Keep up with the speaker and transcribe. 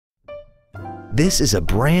This is a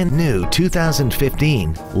brand new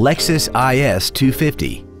 2015 Lexus IS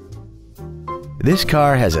 250. This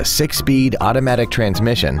car has a 6-speed automatic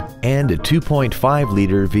transmission and a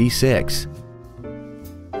 2.5-liter V6.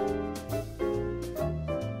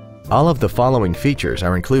 All of the following features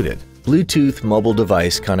are included: Bluetooth mobile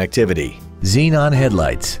device connectivity, xenon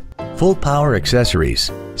headlights, full power accessories,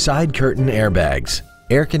 side curtain airbags,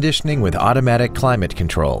 air conditioning with automatic climate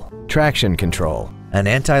control, traction control, an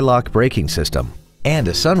anti-lock braking system, and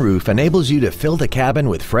a sunroof enables you to fill the cabin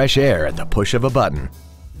with fresh air at the push of a button.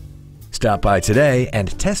 Stop by today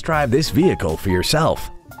and test drive this vehicle for yourself.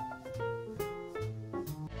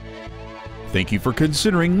 Thank you for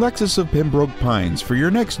considering Lexus of Pembroke Pines for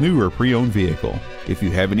your next new or pre-owned vehicle. If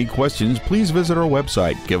you have any questions, please visit our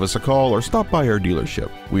website, give us a call, or stop by our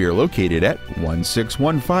dealership. We are located at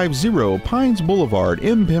 16150 Pines Boulevard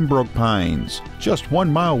in Pembroke Pines, just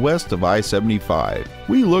 1 mile west of I-75.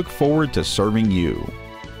 We look forward to serving you.